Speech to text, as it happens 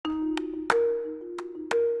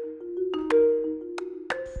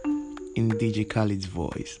in DJ Khaled's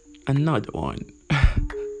voice. Another one.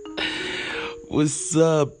 What's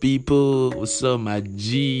up, people? What's up, my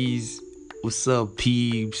G's? What's up,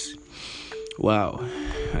 peeps? Wow,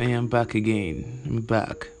 I am back again. I'm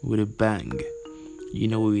back with a bang. You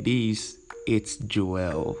know who it is? It's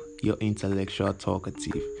Joel, your intellectual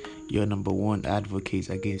talkative, your number one advocate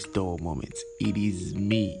against dull moments. It is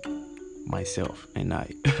me, myself, and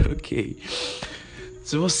I. Okay.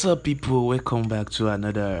 So what's up, people? Welcome back to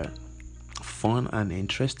another fun and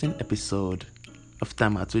interesting episode of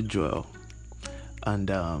Time Out with Joel.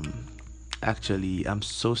 And actually, I'm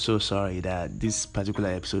so sorry that this particular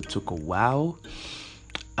episode took a while.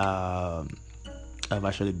 I've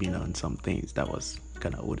actually been on some things that was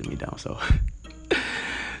kind of holding me down.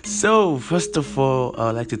 So first of all, I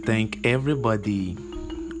would like to thank everybody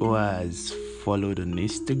who has followed on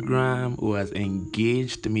Instagram, who has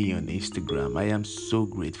engaged me on Instagram. I am so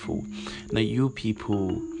grateful. Now, you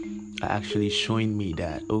people are actually showing me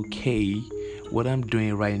that, okay, what I'm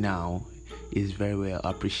doing right now is very well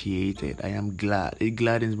appreciated. I am glad. It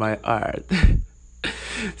gladdens my heart.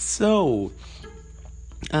 So,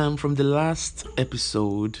 from the last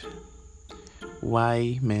episode,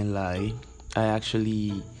 Why Men Lie, I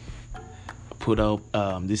actually put up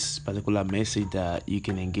this particular message that you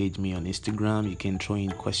can engage me on Instagram. You can throw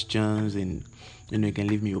in questions, and you can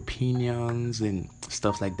leave me opinions and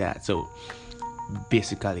stuff like that. So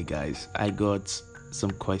basically, guys, I got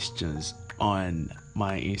some questions on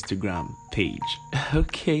my Instagram page.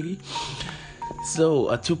 Okay,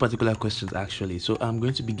 so two particular questions actually. So I'm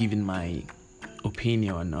going to be giving my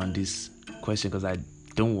opinion on this question because I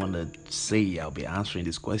don't want to say I'll be answering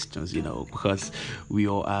these questions, because we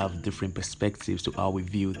all have different perspectives to how we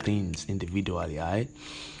view things individually, right?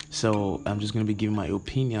 So I'm just going to be giving my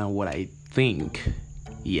opinion on what I think.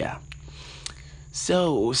 Yeah.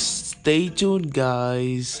 So stay tuned,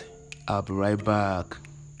 guys. I'll be right back.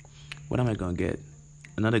 What am I going to get?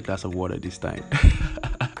 Another glass of water this time.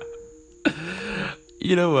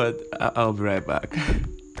 You know what? I'll be right back.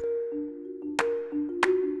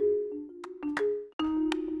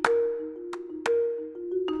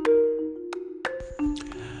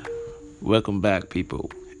 Welcome back,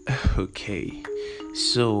 people. Okay,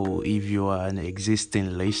 so if you are an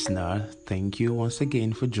existing listener, thank you once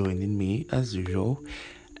again for joining me as usual.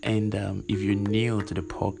 And if you're new to the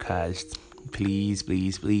podcast, please,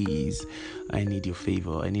 I need your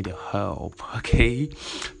favor. I need your help. Okay,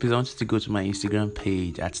 please, I want you to go to my Instagram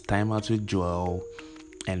page at Time Out with Joel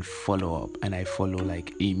and follow up. And I follow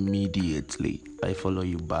immediately. I follow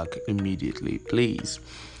you back immediately, please.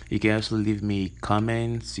 You can also leave me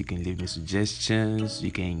comments, you can leave me suggestions,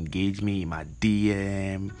 you can engage me in my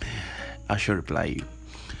DM. I shall reply you.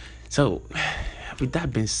 So, with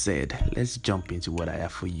that being said, let's jump into what I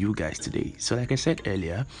have for you guys today. So, like I said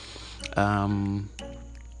earlier, I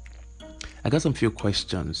got some few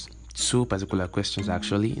questions, two particular questions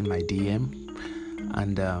actually in my DM.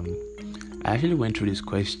 And I actually went through these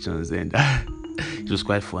questions and it was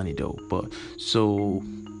quite funny though. But so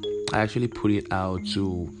I actually put it out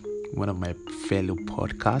to one of my fellow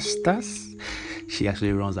podcasters. She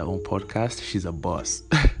actually runs her own podcast. She's a boss.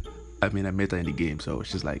 I met her in the game, so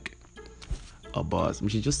she's like a boss.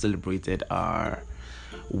 She just celebrated our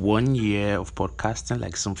 1 year of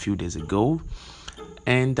podcasting some few days ago.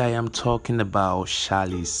 And I am talking about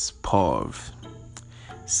Charlie's Porv.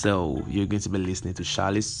 So you're going to be listening to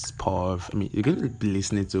Charlie's Porv. You're going to be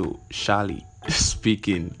listening to Charlie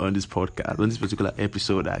speaking on this podcast, on this particular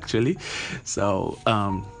episode actually. So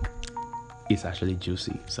it's actually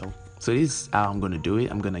juicy. So this is how I'm gonna do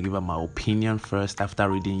it. I'm gonna give her my opinion first after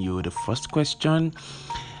reading you the first question,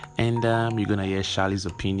 and you're gonna hear Charlie's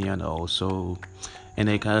opinion also. And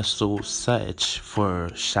you can also search for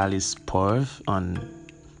Charlie's Porv on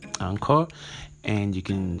Anchor, and you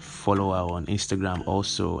can follow her on Instagram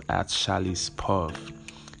also at Charlie's Porv.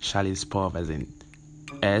 Charlie's Porv as in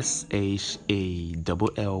SHALLYSPOV.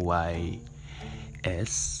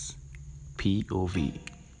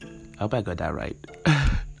 I hope I got that right.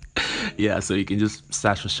 Yeah, so you can just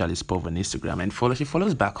search for Charlie's Porv on Instagram and follow. She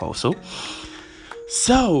follows back also.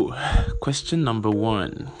 So, question number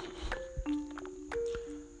 1.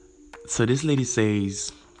 So this lady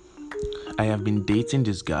says, I have been dating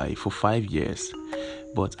this guy for 5 years,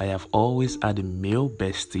 but I have always had a male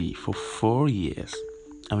bestie for 4 years,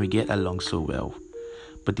 and we get along so well.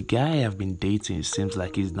 But the guy I have been dating seems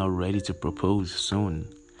like he's not ready to propose soon.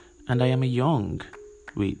 And I am young.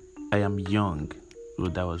 Well,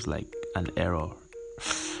 that was an error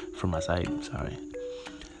from my side, sorry.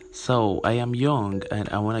 So I am young and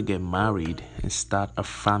I want to get married and start a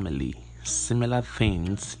family. Similar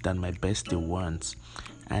things that my bestie wants.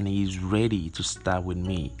 and he's ready to start with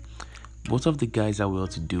me. Both of the guys are well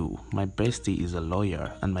to do. My bestie is a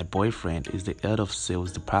lawyer, and my boyfriend is the head of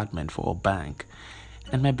sales department for a bank.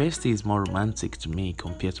 And my bestie is more romantic to me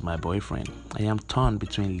compared to my boyfriend. I am torn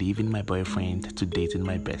between leaving my boyfriend to dating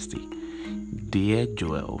my bestie. Dear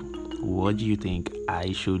Joel, what do you think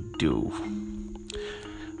I should do?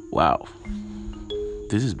 Wow,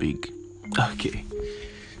 this is big. Okay,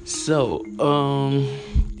 so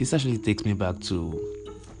this actually takes me back to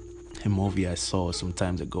a movie I saw some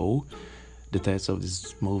time ago. The title of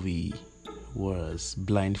this movie was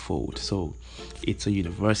Blindfold. So it's a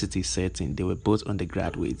university setting. They were both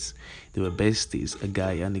undergraduates. They were besties, a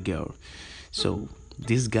guy and a girl. So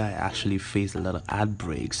this guy actually faced a lot of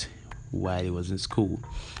heartbreaks while he was in school.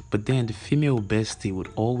 But then the female bestie would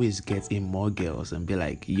always get in more girls and be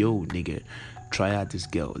like, yo, nigga, try out this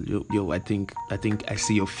girl. Yo, I think I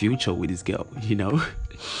see your future with this girl, you know?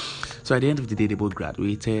 So at the end of the day, they both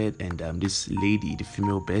graduated, and this lady, the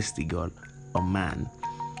female bestie, got a man,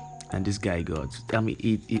 and this guy got. I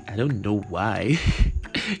mean, I don't know why.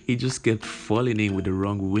 He just kept falling in with the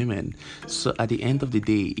wrong women. So at the end of the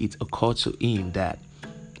day, it occurred to him that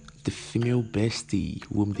the female bestie,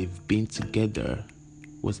 whom they've been together,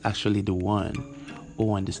 was actually the one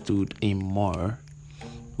who understood him more,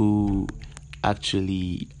 who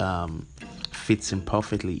actually fits him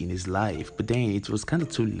perfectly in his life. But then it was kind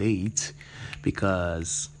of too late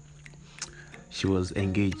because she was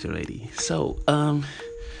engaged already. So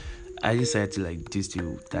I decided to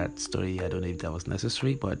do that story. I don't know if that was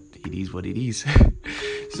necessary, but it is what it is.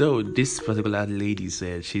 So this particular lady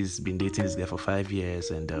said she's been dating this guy for 5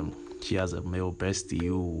 years, and she has a male bestie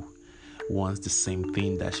who wants the same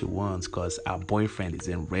thing that she wants, because our boyfriend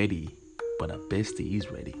isn't ready, but our bestie is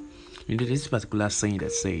ready. You know, this particular saying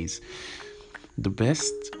that says the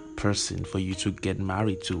best person for you to get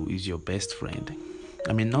married to is your best friend.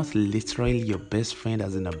 I mean, not literally your best friend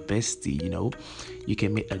as in a bestie, you know. You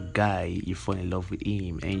can meet a guy, you fall in love with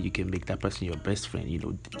him, and you can make that person your best friend. You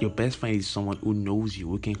know, your best friend is someone who knows you,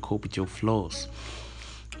 who can cope with your flaws,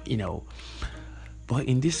 you know. But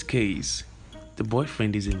in this case, the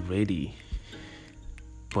boyfriend isn't ready,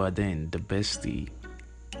 but then the bestie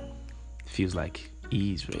feels like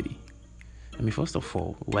he is ready. I mean, first of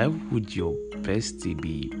all, why would your bestie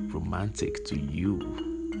be romantic to you?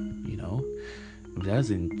 You know, that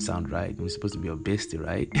doesn't sound right. We're supposed to be your bestie,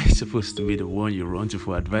 right? It's supposed to be the one you run to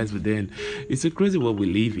for advice, but then it's a crazy world we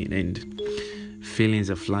live in, and feelings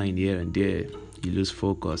are flying here and there. You lose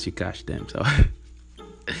focus, you catch them.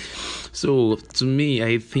 So to me,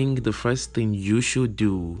 I think the first thing you should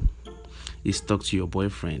do is talk to your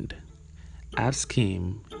boyfriend. Ask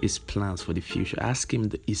him his plans for the future. Ask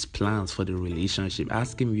him his plans for the relationship.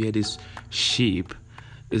 Ask him where this ship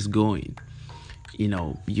is going. You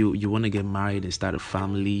know, you want to get married and start a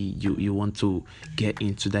family. You want to get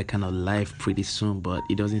into that kind of life pretty soon, but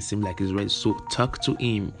it doesn't seem like he's ready. So talk to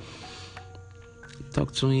him.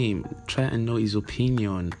 Talk to him. Try and know his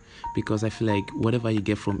opinion, because I feel like whatever you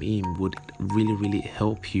get from him would really, really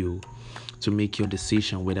help you to make your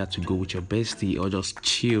decision whether to go with your bestie or just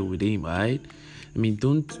chill with him, right? I mean,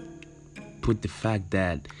 don't put the fact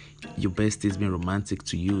that your bestie is being romantic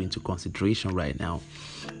to you into consideration right now.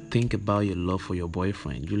 Think about your love for your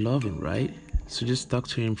boyfriend. You love him, right? So just talk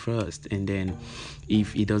to him first, and then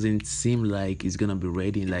if it doesn't seem like he's gonna be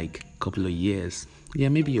ready in like a couple of years, yeah,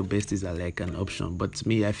 maybe your besties are like an option. But to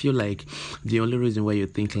me, I feel like the only reason why you're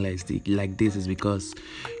thinking like this is because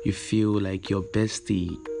you feel like your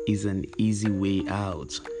bestie is an easy way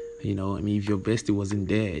out. You know, I mean, if your bestie wasn't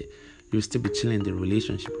there, you'll still be chilling in the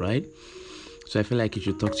relationship, right? So I feel like you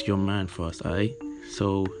should talk to your man first, alright?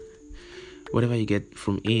 So whatever you get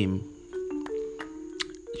from him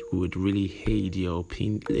would really aid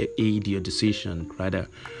your decision, rather,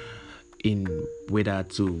 in whether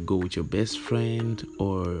to go with your best friend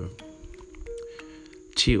or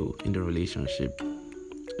chill in the relationship.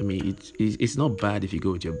 I mean, it's not bad if you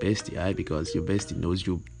go with your bestie, right? Because your bestie knows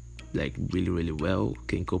you like really, really well,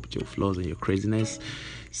 can cope with your flaws and your craziness.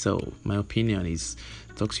 So my opinion is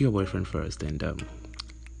talk to your boyfriend first and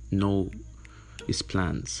know his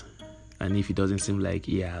plans. And if it doesn't seem like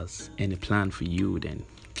he has any plan for you, then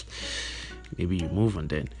maybe you move on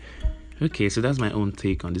then. Okay, so that's my own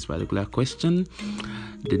take on this particular question.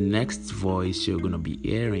 The next voice you're going to be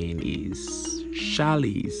hearing is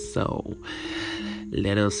Charlie's. So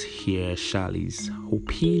let us hear Charlie's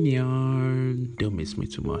opinion. Don't miss me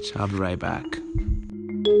too much. I'll be right back.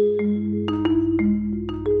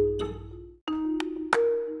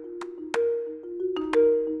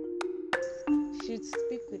 Should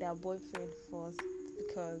speak with her boyfriend first,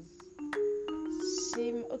 because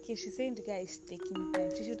she's saying the guy is taking time.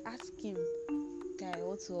 She should ask him, guy,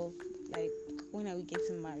 what's up? Like, when are we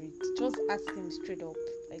getting married? Just ask him straight up,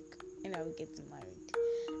 like, when are we getting married?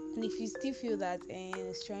 And if you still feel that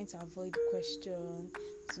it's trying to avoid the question,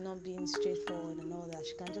 it's not being straightforward and all that,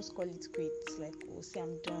 she can just call it quits. Like, oh, see,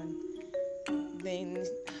 I'm done. Then,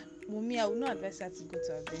 Mummy, I would not advise her to go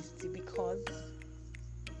to her bestie because,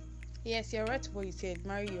 yes, you're right what you said.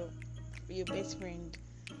 Marry your best friend.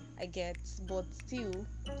 I get, but still,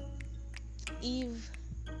 if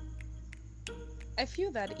I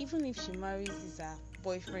feel that even if she marries his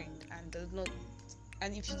boyfriend and does not,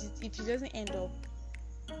 and if she doesn't end up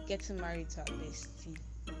getting married to her bestie,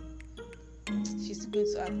 she's going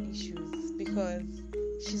to have issues because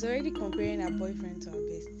she's already comparing her boyfriend to her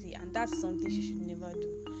bestie, and that's something she should never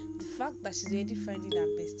do. The fact that she's already finding her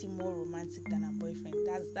bestie more romantic than her boyfriend,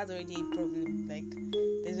 that's already a problem. Like,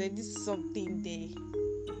 there's already something there.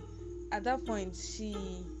 At that point,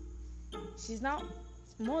 she's now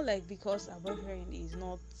more like, because her boyfriend is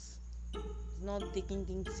not taking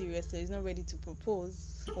things seriously, he's not ready to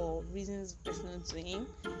propose for reasons personal to him.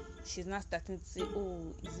 She's not starting to say,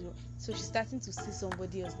 oh, so she's starting to see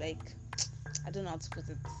somebody else. Like, I don't know how to put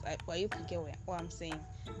it. I hope you get what I'm saying.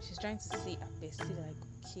 She's trying to see her bestie, like,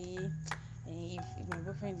 okay, and if my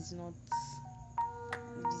boyfriend is not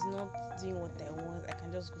doing what I want, I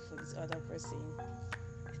can just go for this other person.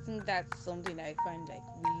 I think that's something that I find like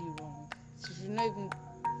really wrong.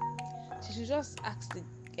 She should just ask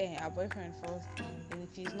her boyfriend first, and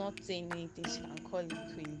if he's not saying anything, she can call it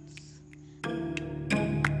quits.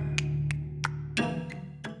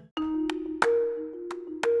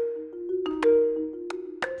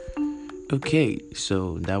 Okay,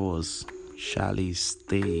 so that was Charlie's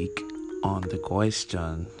take on the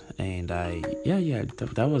question, and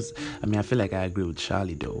that was. I mean, I feel like I agree with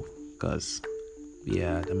Charlie though, because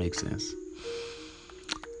that makes sense.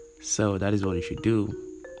 So that is what you should do.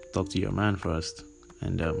 Talk to your man first,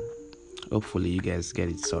 and hopefully you guys get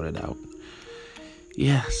it sorted out.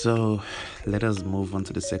 Yeah, so let us move on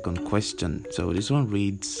to the second question. So this one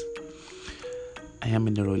reads, I am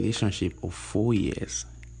in a relationship of 4 years.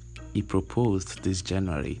 He proposed this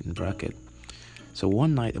January, in bracket. So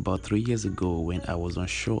one night about 3 years ago, when I was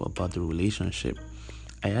unsure about the relationship,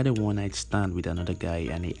 I had a one-night stand with another guy,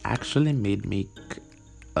 and he actually made me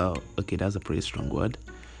okay, that's a pretty strong word.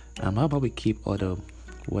 How about we keep all the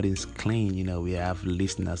wordings clean? We have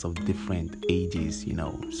listeners of different ages,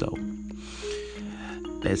 so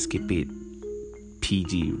let's keep it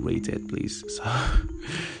PG rated, please.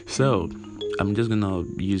 So I'm just gonna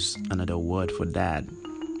use another word for that.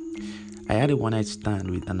 I had a one-night stand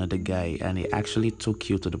with another guy, and he actually took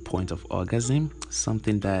you to the point of orgasm,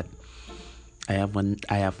 something that I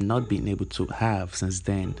have not been able to have since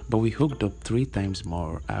then. But we hooked up 3 times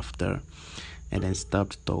more after, and then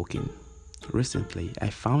stopped talking. Recently,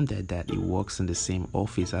 I found out that he works in the same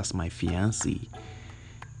office as my fiancé.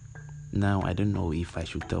 Now, I don't know if I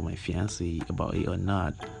should tell my fiancé about it or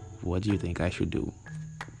not. What do you think I should do?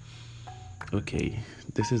 Okay,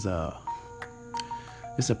 this is a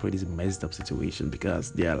pretty messed up situation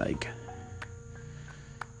because there are like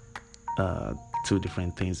 2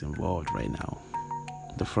 different things involved right now.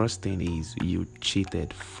 The first thing is you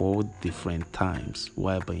cheated 4 different times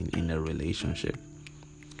while being in a relationship.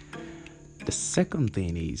 The second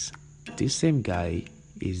thing is this same guy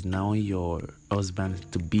is now your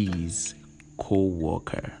husband-to-be's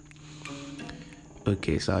co-worker.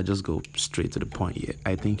 Okay, so I'll just go straight to the point here.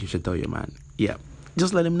 I think you should tell your man. Yeah,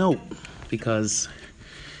 just let him know, because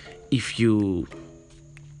if you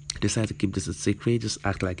decide to keep this a secret, just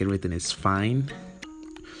act like everything is fine.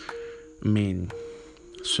 I mean,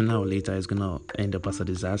 sooner or later it's gonna end up as a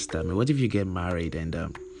disaster. I mean, what if you get married and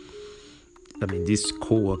this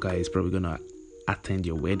co-worker is probably gonna attend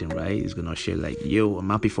your wedding, right? He's gonna share like, yo, I'm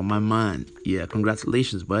happy for my man. Yeah,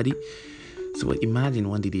 congratulations, buddy. So imagine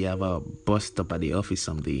one day they have a bust up at the office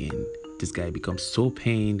someday, and this guy becomes so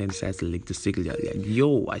pained and decides to leak the secret. Like,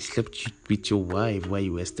 yo, I slept with your wife while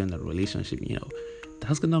you were still in a relationship.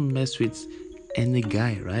 That's gonna mess with any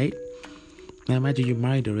guy, right? Now imagine you're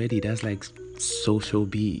married already. That's like so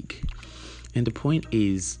big. And the point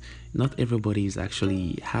is, not everybody is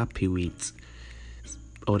actually happy with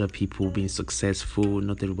other people being successful.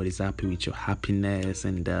 Not everybody's happy with your happiness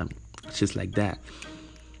and just like that.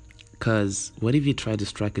 Because what if you try to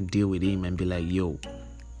strike a deal with him and be like, yo,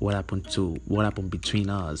 what happened between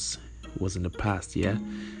us was in the past, yeah?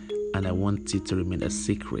 And I want it to remain a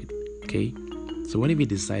secret, okay? So what if he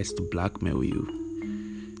decides to blackmail you?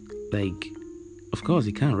 Like, of course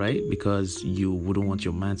he can, right? Because you wouldn't want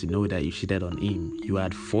your man to know that you cheated on him. You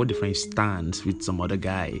had 4 different stands with some other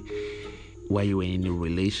guy. while you were in a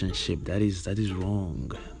relationship. That is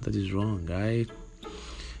wrong. That is wrong, right?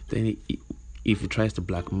 Then if he tries to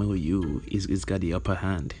blackmail you, he's got the upper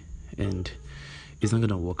hand, and it's not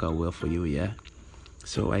gonna work out well for you. Yeah.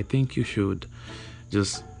 So I think you should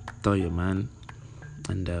just tell your man,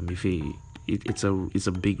 and if it's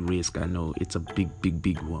a big risk. I know it's a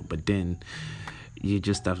big one, but then you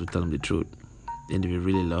just have to tell him the truth. And if he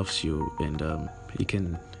really loves you, and he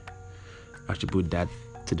can attribute that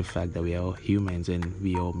to the fact that we are all humans and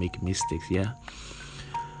we all make mistakes. Yeah.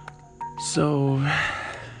 So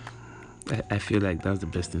I feel like that's the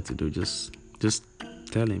best thing to do. Just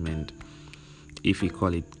tell him, and if he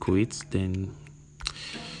call it quits, then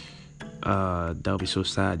that'll be so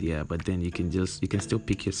sad. Yeah, but then you can still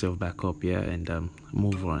pick yourself back up. Yeah, and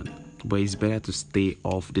move on. But it's better to stay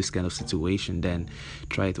off this kind of situation than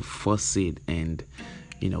try to force it and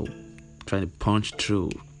try to punch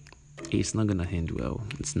through. It's not gonna end well.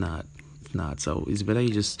 It's not. So it's better you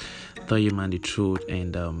just tell your man the truth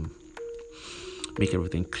and make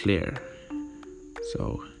everything clear.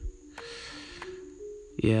 So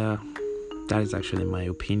yeah, that is actually my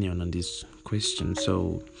opinion on this question.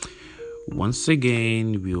 So once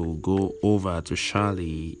again, we'll go over to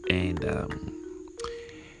Charlie and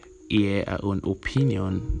hear our own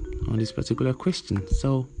opinion on this particular question.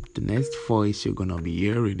 So the next voice you're gonna be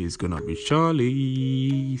hearing is gonna be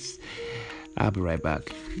Charlie's. I'll be right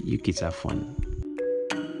back. You kids have fun.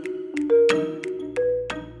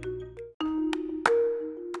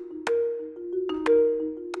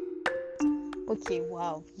 Okay,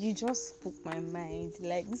 wow, you just spoke my mind.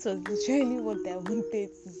 Like, this was literally what I wanted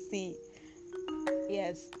to say.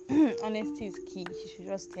 Yes, honesty is key. She should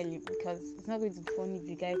just tell you, because it's not going to be funny if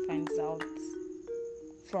the guy finds out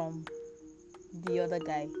from the other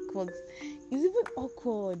guy, because it's even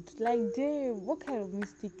awkward. Like, damn, what kind of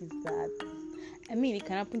mistake is that? I mean, it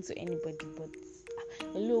can happen to anybody, but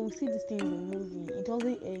hello, we see this thing in the movie. It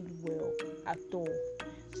doesn't end well at all.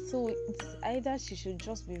 So it's either she should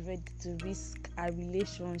just be ready to risk a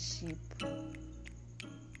relationship.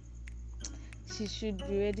 She should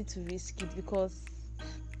be ready to risk it, because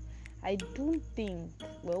I don't think,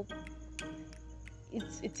 well,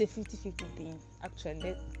 it's a 50-50 thing,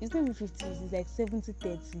 actually. It's not even 50, it's like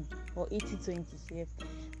 70-30 or 80-20.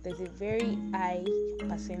 There's a very high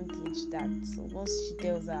percentage that once she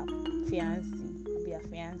tells her fiance,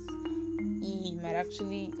 he might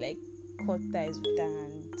actually like cut ties with her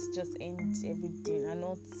and just end everything and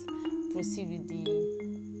not proceed with the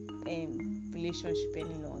relationship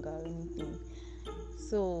any longer or anything.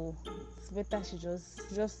 So it's better she just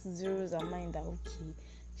zeroes her mind that okay,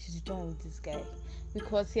 she's done with this guy,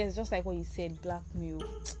 because yes, just like what you said, blackmail.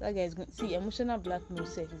 That guy is going to see emotional blackmail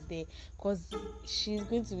self is there, because she's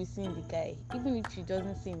going to be seeing the guy, even if she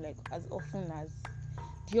doesn't see him like as often as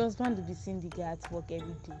the husband will be seeing the guy at work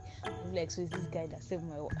every day. I'm like, so is this guy that saved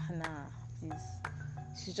my Hannah? Please,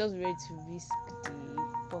 she's just ready to risk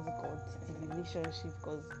the relationship,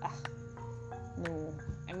 because no,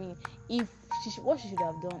 I mean, if what she should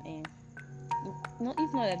have done, if not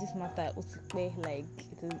that this matter like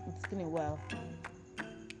it's been a while,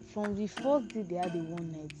 from the first day they had a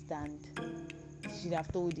one night stand, she should have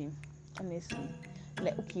told him, honestly,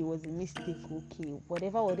 like, okay, it was a mistake, okay,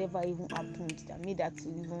 whatever even happened that made her to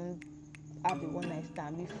even have a one night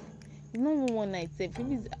stand. If it's not even one night,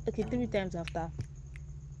 maybe it's okay 3 times after.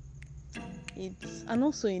 It's, and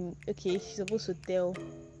also she's supposed to tell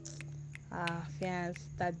her fiance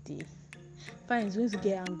that day. Fine, he's going to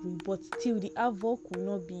get angry, but still the havoc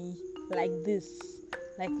will not be like this.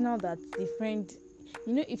 Like now that the friend,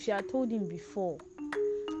 if she had told him before,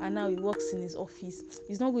 and now he works in his office,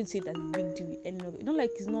 he's not going to say that it's a big deal anymore. Not like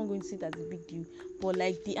he's not going to say that it's a big deal, but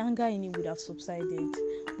like the anger in him would have subsided.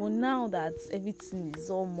 But now that everything is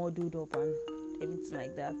all muddled up and everything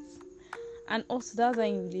like that, and also that's why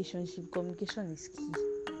in relationship communication is key.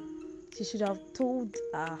 She should have told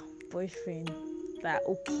her boyfriend that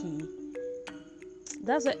okay,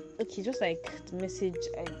 that's like, okay, just like the message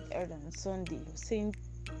I heard on Sunday saying,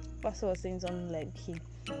 pastor was saying something like, okay,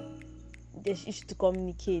 they should to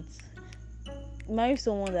communicate. Marry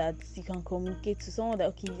someone that you can communicate to, someone that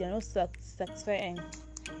okay, they're not satisfying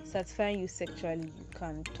you sexually, you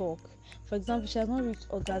can talk. For example, she has not reached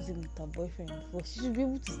orgasm with her boyfriend before, she should be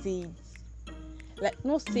able to say it. Like,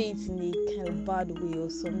 not say it in a kind of bad way or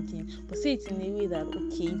something, but say it in a way that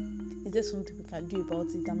okay, is there something we can do about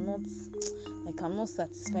it? I'm not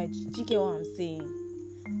satisfied. Do you get what I'm saying?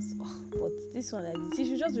 So, but this one, like, she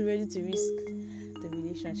should just be ready to risk the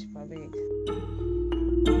relationship, I beg.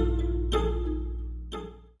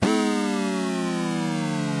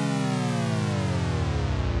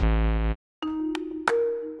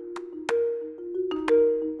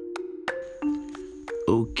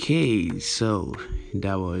 Okay, so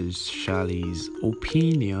that was Charlie's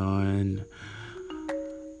opinion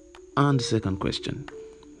on the second question.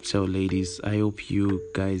 So, ladies, I hope you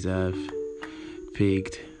guys have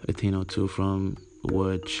picked a thing or two from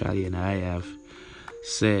what Charlie and I have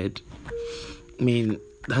said. I mean,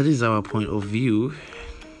 that is our point of view,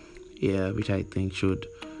 which I think should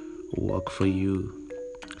work for you.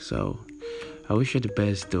 So, I wish you the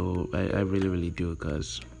best, though. I really, really do,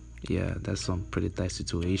 because that's some pretty tight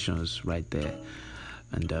situations right there,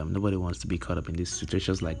 and nobody wants to be caught up in these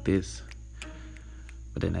situations like this.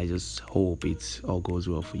 But then I just hope it all goes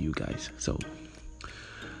well for you guys. So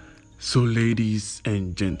ladies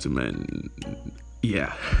and gentlemen,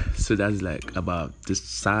 so that's like about the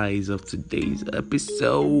size of today's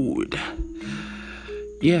episode.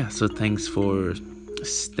 So thanks for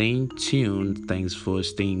staying tuned. Thanks for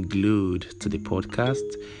staying glued to the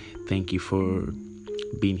podcast. Thank you for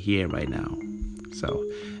being here right now.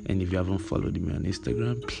 And if you haven't followed me on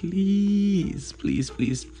Instagram, please,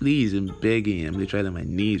 I'm begging. I'm literally on my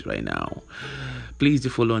knees right now. Please do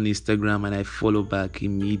follow on Instagram, and I follow back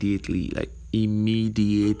immediately. I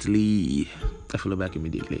follow back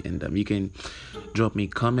immediately, and you can drop me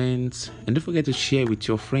comments, and don't forget to share with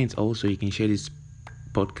your friends. Also, you can share this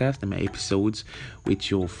podcast and my episodes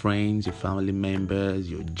with your friends, your family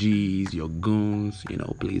members, your G's, your goons.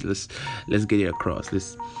 Please, let's get it across.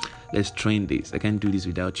 Let's train this. I can't do this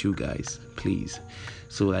without you guys, please.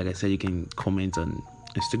 So like I said, you can comment on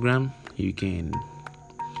Instagram. You can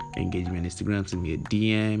engage me on Instagram, send me a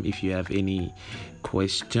DM. If you have any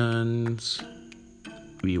questions,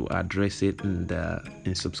 we will address it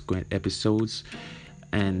in subsequent episodes.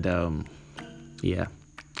 And I'm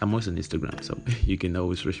always on Instagram, so you can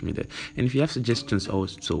always reach me there. And if you have suggestions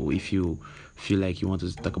also, if you feel like you want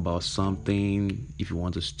us to talk about something, if you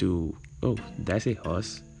want us to, did I say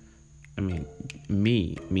us? I mean,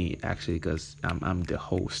 me actually, because I'm the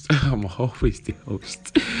host. I'm always the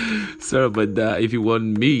host. Sorry about that. If you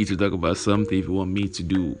want me to talk about something, if you want me to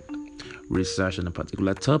do research on a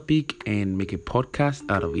particular topic and make a podcast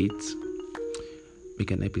out of it,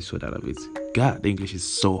 make an episode out of it. God, the English is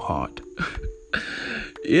so hard.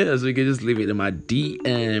 So you can just leave it in my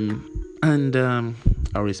DM, and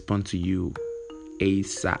I'll respond to you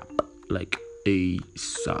ASAP. Like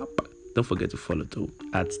ASAP. Don't forget to follow too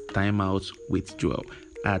at Timeout with Joel.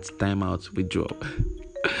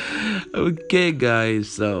 Okay, guys.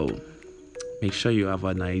 So make sure you have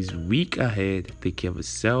a nice week ahead. Take care of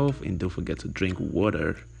yourself, and don't forget to drink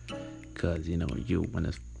water, because you want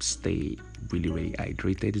to stay really, really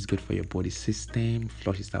hydrated. It's good for your body system,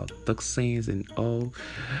 flushes out toxins and all.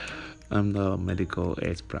 I'm not a medical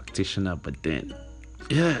health practitioner, but then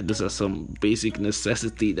those are some basic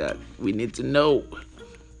necessity that we need to know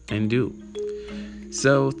and do.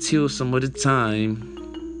 So till some other time,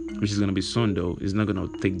 which is gonna be soon though, it's not gonna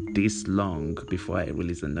take this long before I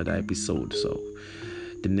release another episode. So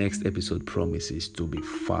the next episode promises to be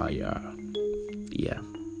fire.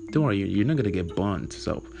 Don't worry, you're not gonna get burnt.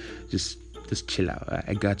 So just chill out.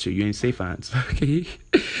 I got you. You're in safe hands. Okay,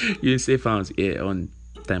 you're in safe hands here on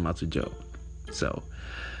Time Out with Joe. So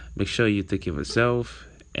make sure you take care of yourself,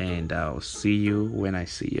 and I'll see you when I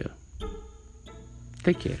see you.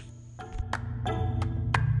 Take care.